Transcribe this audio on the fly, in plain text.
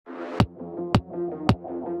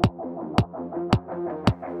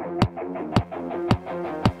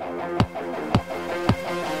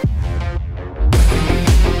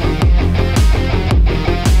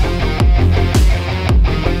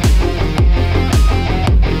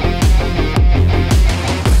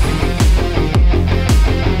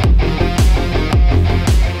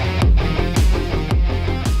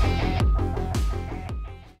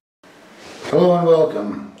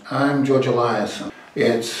I'm George Eliason.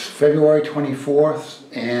 It's February 24th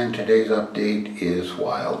and today's update is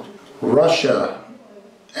wild. Russia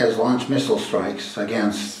has launched missile strikes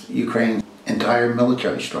against Ukraine's entire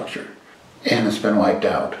military structure and it's been wiped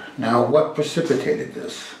out. Now, what precipitated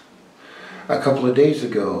this? A couple of days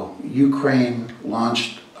ago, Ukraine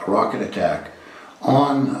launched a rocket attack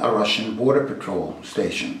on a Russian border patrol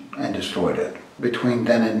station and destroyed it. Between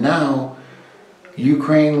then and now,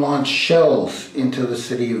 Ukraine launched shells into the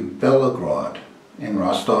city of Belgorod in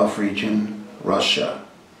Rostov region, Russia.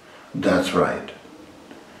 That's right.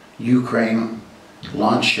 Ukraine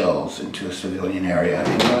launched shells into a civilian area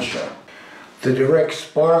in Russia. The direct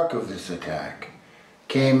spark of this attack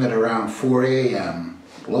came at around 4 a.m.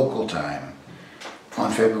 local time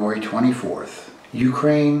on February 24th.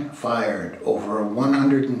 Ukraine fired over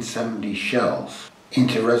 170 shells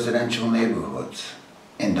into residential neighborhoods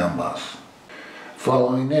in Donbass.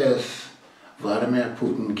 Following this, Vladimir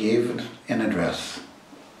Putin gave an address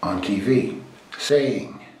on TV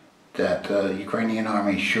saying that the Ukrainian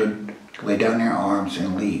army should lay down their arms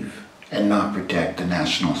and leave and not protect the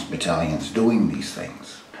nationalist battalions doing these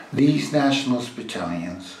things. These nationalist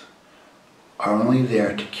battalions are only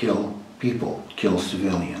there to kill people, kill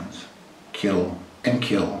civilians, kill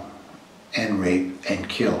and rape and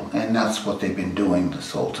kill, and that's what they've been doing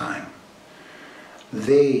this whole time.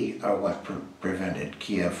 They are what prevented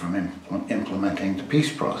Kiev from implementing the peace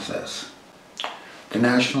process. The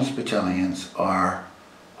nationalist battalions are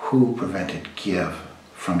who prevented Kiev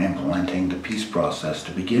from implementing the peace process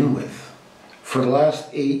to begin with. For the last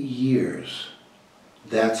 8 years,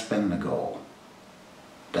 that's been the goal.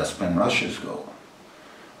 That's been Russia's goal.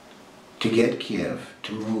 To get Kiev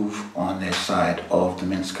to move on their side of the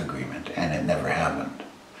Minsk agreement, and it never happened.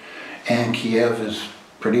 And Kiev is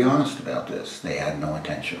pretty honest about this. They had no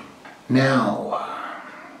intention. Now,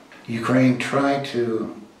 Ukraine tried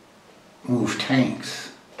to move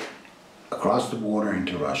tanks across the border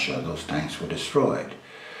into Russia. Those tanks were destroyed.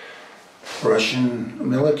 Russian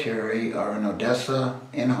military are in Odessa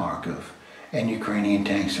and Kharkiv, and Ukrainian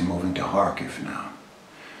tanks are moving to Kharkiv now.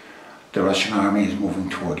 The Russian army is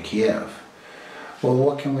moving toward Kiev. Well,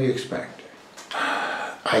 what can we expect?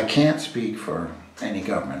 I can't speak for any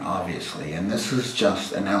government, obviously, and this is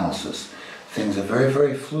just analysis. Things are very,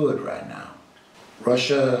 very fluid right now.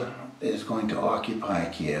 Russia is going to occupy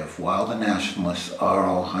Kiev while the nationalists are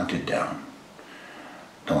all hunted down.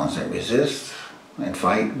 The ones that resist and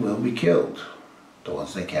fight will be killed. The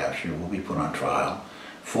ones they capture will be put on trial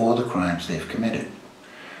for the crimes they've committed.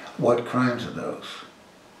 What crimes are those?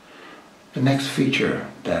 The next feature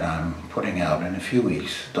that I'm putting out in a few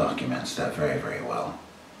weeks documents that very, very well.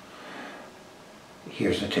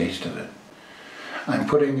 Here's a taste of it. I'm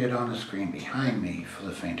putting it on the screen behind me for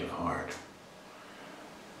the faint of heart.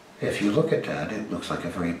 If you look at that, it looks like a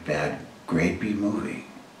very bad grade B movie.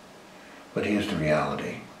 But here's the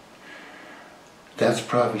reality. That's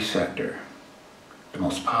Pravy Sector, the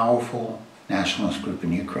most powerful nationalist group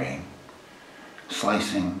in Ukraine,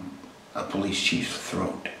 slicing a police chief's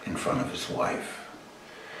throat in front of his wife.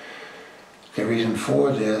 The reason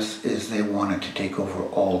for this is they wanted to take over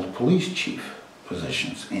all the police chief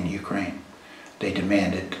positions in Ukraine. They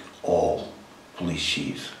demanded all police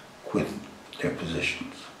chiefs quit their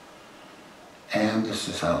positions. And this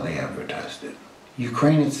is how they advertised it.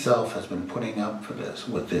 Ukraine itself has been putting up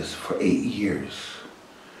with this for 8 years.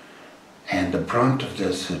 And the brunt of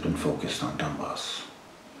this has been focused on Donbass.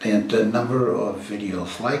 And the number of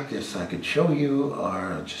videos like this I could show you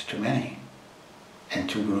are just too many and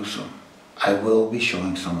too gruesome. I will be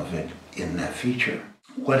showing some of it in that feature.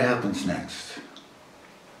 What happens next?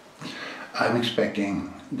 I'm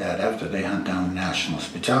expecting that after they hunt down the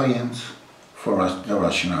nationalist battalions, for the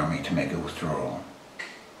Russian army to make a withdrawal.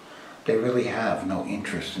 They really have no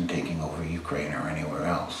interest in taking over Ukraine or anywhere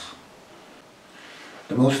else.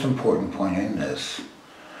 The most important point in this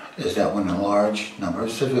is that when a large number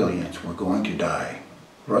of civilians were going to die,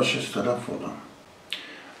 Russia stood up for them.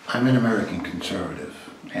 I'm an American conservative,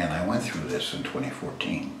 and I went through this in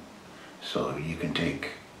 2014. So you can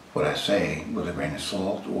take what I say with a grain of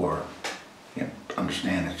salt or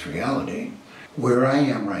understand its reality. Where I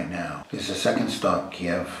am right now is the second stop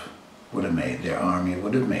Kiev would have made, their army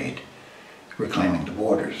would have made, reclaiming the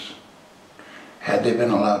borders. Had they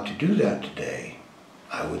been allowed to do that today,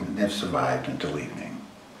 I wouldn't have survived until evening.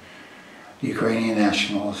 The Ukrainian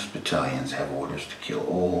nationalist battalions have orders to kill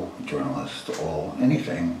all journalists, all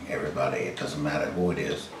anything, everybody, it doesn't matter who it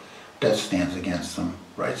is, that stands against them,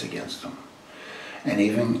 writes against them. And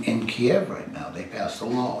even in Kiev right now, they passed a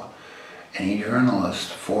law. Any journalist,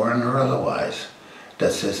 foreign or otherwise,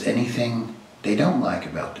 that says anything they don't like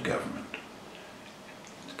about the government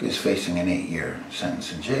is facing an 8-year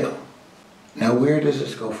sentence in jail. Now, where does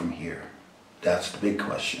this go from here? That's the big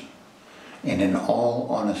question. And in all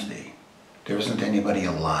honesty, there isn't anybody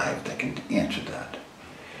alive that can answer that.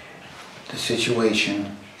 The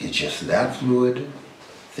situation is just that fluid.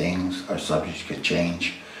 Things are subject to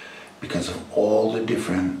change because of all the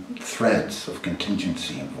different threads of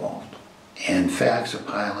contingency involved. And facts are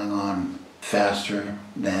piling on faster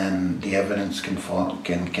than the evidence can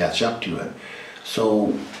catch up to it.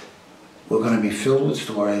 So we're going to be filled with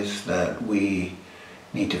stories that we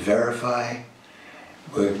need to verify.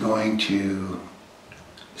 We're going to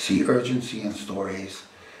see urgency in stories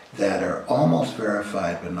that are almost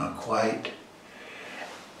verified but not quite.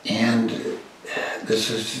 And this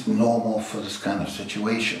is normal for this kind of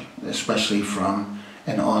situation, especially from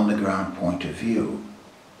an on-the-ground point of view.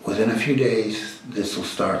 Within a few days, this will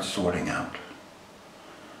start sorting out.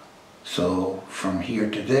 So from here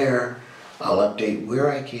to there, I'll update where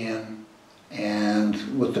I can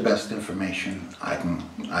and with the best information I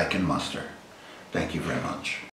can muster. Thank you very much.